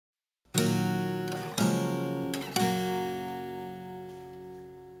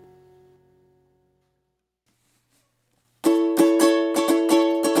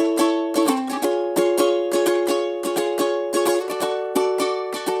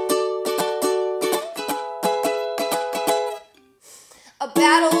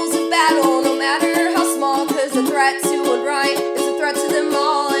battle's a battle, no matter how small, 'cause a threat to one right is a threat to them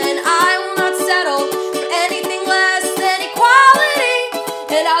all. And I will not settle for anything less than equality,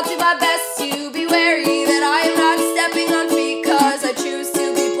 and I'll do my best to